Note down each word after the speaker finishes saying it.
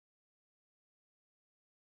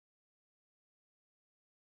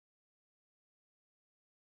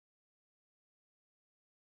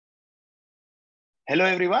Hello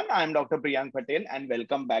everyone, I am Dr. Priyank Patel and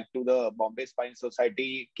welcome back to the Bombay Spine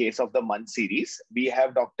Society Case of the Month series. We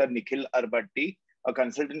have Dr. Nikhil Arbatti, a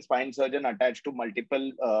consultant spine surgeon attached to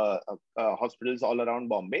multiple hospitals all around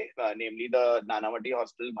Bombay, namely the Nanavati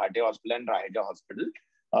Hospital, Bhate Hospital and Raheja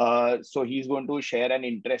Hospital. So he's going to share an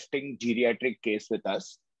interesting geriatric case with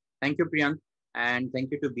us. Thank you, Priyank, and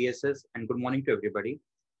thank you to BSS, and good morning to everybody.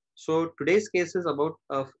 So today's case is about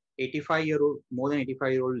a 85-year-old, more than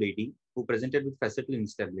 85-year-old lady who presented with facial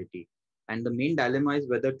instability, and the main dilemma is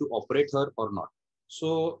whether to operate her or not.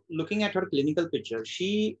 So looking at her clinical picture,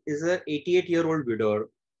 she is a 88-year-old widow,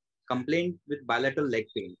 complained with bilateral leg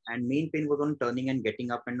pain, and main pain was on turning and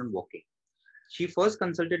getting up and on walking. She first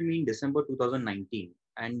consulted me in December 2019,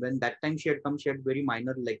 and when that time she had come, she had very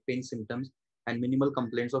minor leg pain symptoms and minimal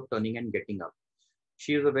complaints of turning and getting up.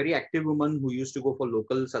 She is a very active woman who used to go for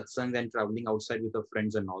local satsangs and traveling outside with her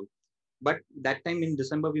friends and all. But that time in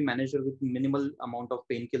December, we managed her with minimal amount of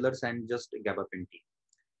painkillers and just gabapentin.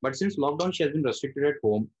 But since lockdown, she has been restricted at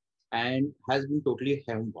home and has been totally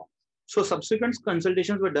homebound. So subsequent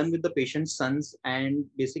consultations were done with the patient's sons, and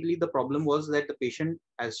basically the problem was that the patient,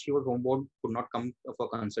 as she was homebound, could not come for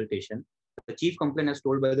consultation. The chief complaint, as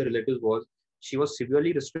told by the relatives, was she was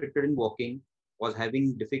severely restricted in walking, was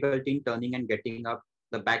having difficulty in turning and getting up.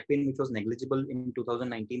 The back pain, which was negligible in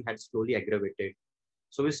 2019, had slowly aggravated.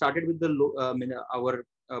 So we started with our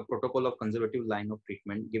protocol of conservative line of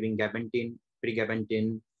treatment, giving gabapentin,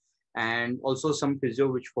 pregabalin, and also some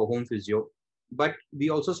physio, which for home physio. But we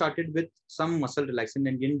also started with some muscle relaxant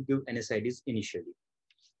and didn't give NSAIDs initially.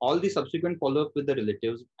 All the subsequent follow-up with the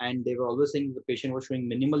relatives, and they were always saying the patient was showing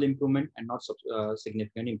minimal improvement and not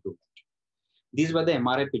significant improvement. These were the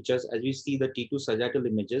MRI pictures. As we see the T2 sagittal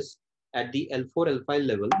images, at the L4, L5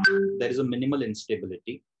 level, there is a minimal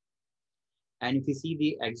instability. And if we see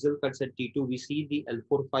the axial cuts at T2, we see the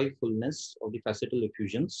L4-5 fullness of the facetal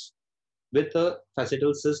effusions with a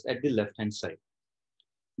facetal cyst at the left-hand side.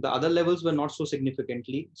 The other levels were not so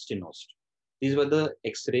significantly stenosed. These were the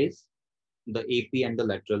X-rays, the AP and the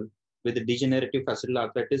lateral, with the degenerative facetal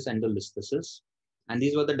arthritis and the listhesis. And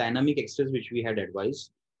these were the dynamic X-rays which we had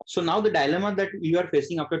advised. So now the dilemma that we are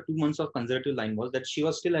facing after 2 months of conservative line was that she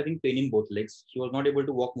was still having pain in both legs. She was not able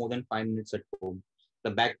to walk more than 5 minutes at home. The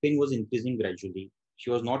back pain was increasing gradually. She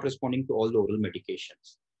was not responding to all the oral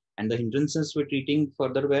medications. And the hindrances we're treating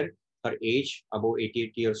further were her age, above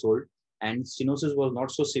 88 years old, and stenosis was not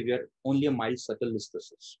so severe, only a mild subtle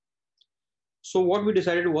listhesis. So what we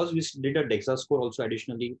decided was we did a DEXA score also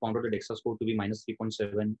additionally, found out the DEXA score to be minus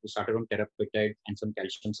 3.7. We started on terapetide and some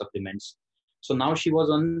calcium supplements. So now she was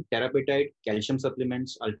on terapetide, calcium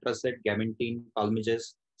supplements, Ultraset, Gamentine,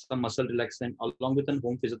 Palmiges, some muscle relaxant, along with a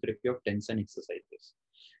home physiotherapy of TENS and exercises.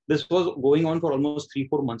 This was going on for almost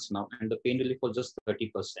 3-4 months now, and the pain relief was just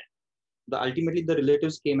 30%. Ultimately, the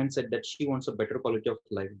relatives came and said that she wants a better quality of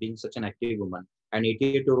life, being such an active woman. An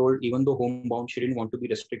 88-year-old, even though homebound, she didn't want to be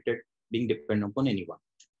restricted, being dependent upon anyone.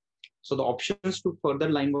 So the options to further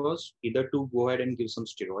line was either to go ahead and give some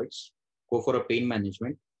steroids, go for a pain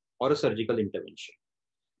management, or a surgical intervention.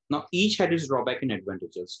 Now, each had its drawback and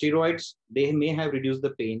advantages. Steroids, they may have reduced the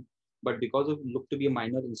pain, but because of looked to be a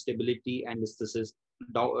minor instability and listhesis,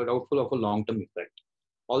 doubtful of a long-term effect.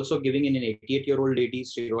 Also, giving in an 88-year-old lady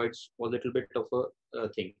steroids was a little bit of a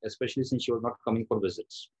thing, especially since she was not coming for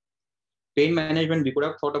visits. Pain management, we could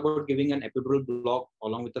have thought about giving an epidural block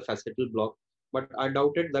along with a facetal block, but I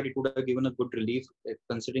doubted that it would have given a good relief,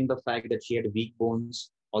 considering the fact that she had weak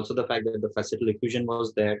bones, also the fact that the facetal effusion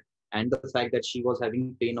was there, and the fact that she was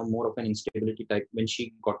having pain or more of an instability type when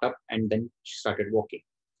she got up and then she started walking.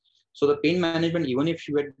 So the pain management, even if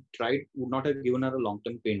she had tried, would not have given her a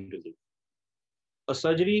long-term pain relief. A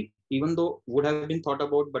surgery, even though would have been thought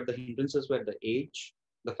about, but the hindrances were the age,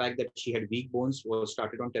 the fact that she had weak bones, was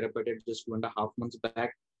started on terapetide just 2.5 months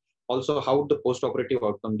back. Also, how would the post-operative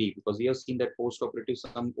outcome be? Because we have seen that post-operative,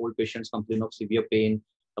 some old patients complain of severe pain,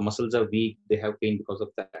 the muscles are weak, they have pain because of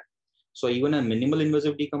that. So even a minimal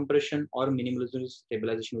invasive decompression or minimal invasive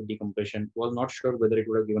stabilization with decompression was not sure whether it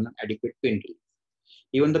would have given an adequate pain relief.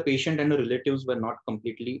 Even the patient and the relatives were not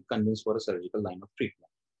completely convinced for a surgical line of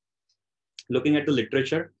treatment. Looking at the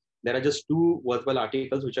literature, there are just 2 worthwhile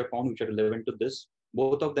articles which I found which are relevant to this.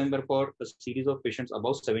 Both of them were for a series of patients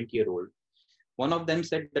above 70-year-old. One of them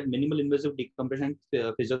said that minimal invasive decompression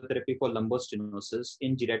physiotherapy for lumbar stenosis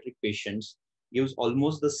in geriatric patients gives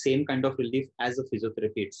almost the same kind of relief as the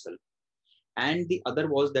physiotherapy itself. And the other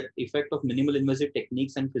was that effect of minimal invasive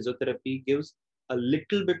techniques and physiotherapy gives a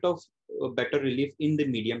little bit of better relief in the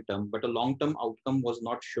medium term, but a long-term outcome was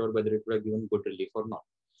not sure whether it would have given good relief or not.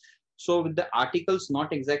 So with the articles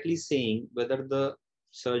not exactly saying whether the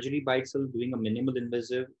surgery by itself, doing a minimal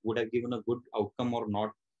invasive would have given a good outcome or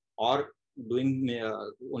not, or doing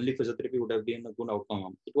only physiotherapy would have been a good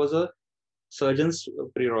outcome. It was a surgeon's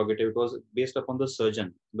prerogative. It was based upon the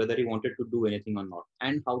surgeon whether he wanted to do anything or not,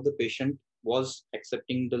 and how the patient was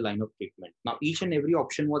accepting the line of treatment. Now, each and every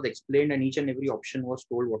option was explained, and each and every option was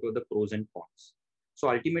told what were the pros and cons. So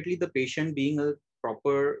ultimately, the patient, being a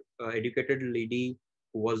proper educated lady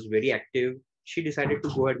who was very active, she decided to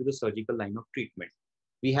go ahead with the surgical line of treatment.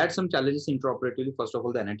 We had some challenges intraoperatively. First of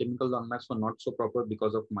all, the anatomical landmarks were not so proper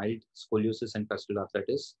because of mild scoliosis and fascicular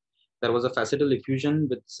arthritis. There was a facetal effusion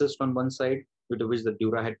with cyst on one side, due to which the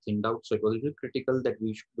dura had thinned out. So it was a little critical that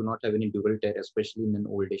we do not have any dural tear, especially in an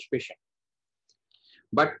old age patient.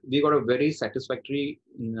 But we got a very satisfactory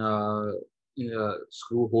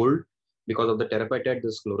screw hold because of the terapetite.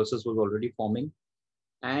 The sclerosis was already forming,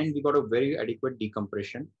 and we got a very adequate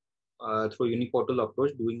decompression through uniportal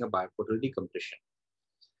approach, doing a biportal decompression.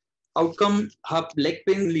 Outcome, her leg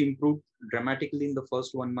pain really improved dramatically in the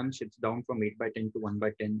first 1 month. It's down from 8 by 10 to 1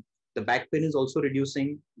 by 10. The back pain is also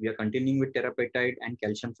reducing. We are continuing with terapetite and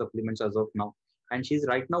calcium supplements as of now. And she's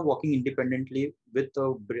right now walking independently with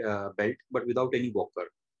a belt, but without any walker.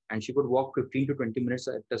 And she could walk 15 to 20 minutes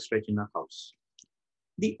at a stretch in her house.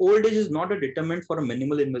 The old age is not a determinant for a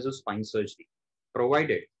minimal invasive spine surgery,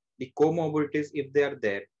 provided the comorbidities, if they are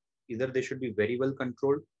there, either they should be very well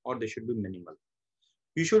controlled or they should be minimal.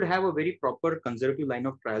 You should have a very proper conservative line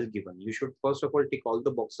of trial given. You should first of all tick all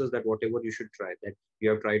the boxes that whatever you should try, that you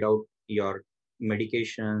have tried out your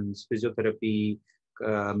medications, physiotherapy,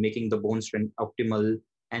 making the bone strength optimal.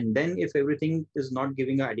 And then if everything is not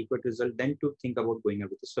giving an adequate result, then to think about going ahead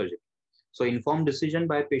with the surgery. So informed decision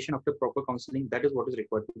by a patient after proper counseling, that is what is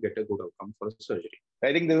required to get a good outcome for a surgery.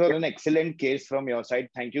 I think this was an excellent case from your side.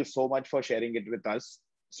 Thank you so much for sharing it with us.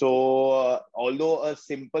 So although a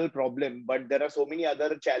simple problem, but there are so many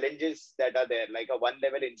other challenges that are there. Like a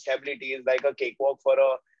one-level instability is like a cakewalk for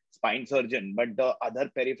a spine surgeon, but the other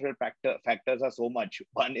peripheral factors are so much.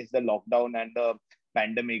 One is the lockdown and the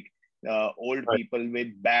pandemic. Old people with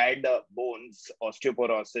bad bones,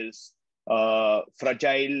 osteoporosis,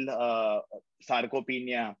 fragile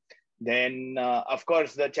sarcopenia. Then, of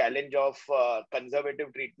course, the challenge of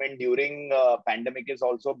conservative treatment during pandemic is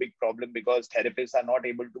also a big problem because therapists are not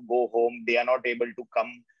able to go home. They are not able to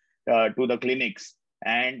come to the clinics.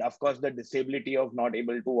 And of course, the disability of not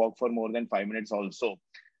able to walk for more than 5 minutes also.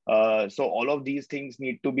 So all of these things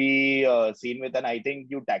need to be seen with, and I think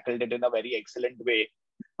you tackled it in a very excellent way.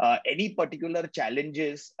 Any particular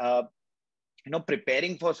challenges,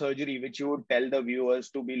 preparing for surgery, which you would tell the viewers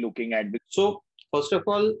to be looking at? So first of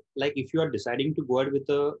all, like if you are deciding to go ahead with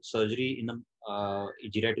a surgery in a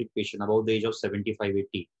geriatric patient above the age of 75,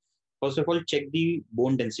 80, first of all, check the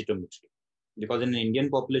bone densitometry. Because in the Indian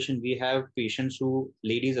population, we have patients who,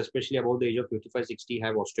 ladies especially above the age of 55, 60,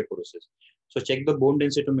 have osteoporosis. So check the bone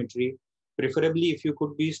densitometry. Preferably, if you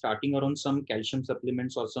could be starting around some calcium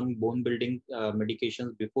supplements or some bone building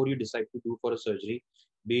medications before you decide to do for a surgery,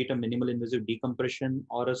 be it a minimal invasive decompression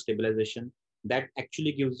or a stabilization, that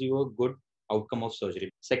actually gives you a good outcome of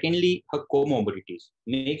surgery. Secondly, her comorbidities.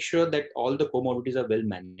 Make sure that all the comorbidities are well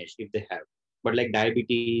managed if they have. But like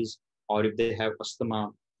diabetes or if they have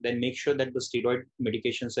asthma, then make sure that the steroid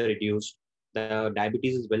medications are reduced. The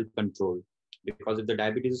diabetes is well controlled. Because if the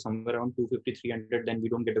diabetes is somewhere around 250, 300, then we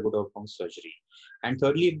don't get a good outcome surgery. And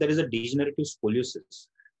thirdly, if there is a degenerative scoliosis,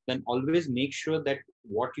 then always make sure that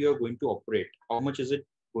what you are going to operate, how much is it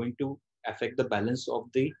going to affect the balance of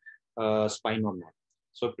the spine or not.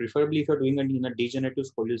 So preferably if you're doing a degenerative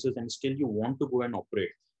scoliosis and still you want to go and operate,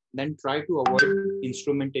 then try to avoid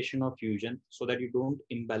instrumentation or fusion so that you don't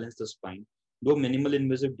imbalance the spine. Do minimal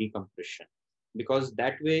invasive decompression, because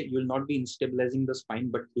that way you will not be instabilizing the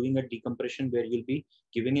spine, but doing a decompression where you'll be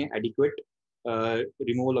giving an adequate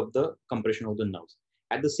removal of the compression of the nerves.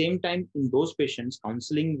 At the same time, in those patients,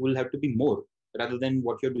 counseling will have to be more rather than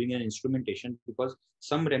what you're doing in instrumentation, because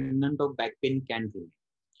some remnant of back pain can remain.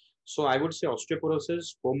 So I would say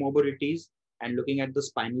osteoporosis, comorbidities, and looking at the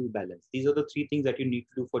spinal balance. These are the three things that you need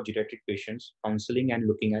to do for geriatric patients: counseling and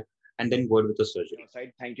looking at, and then go with the surgery.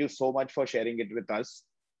 Thank you so much for sharing it with us.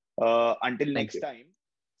 Until next time.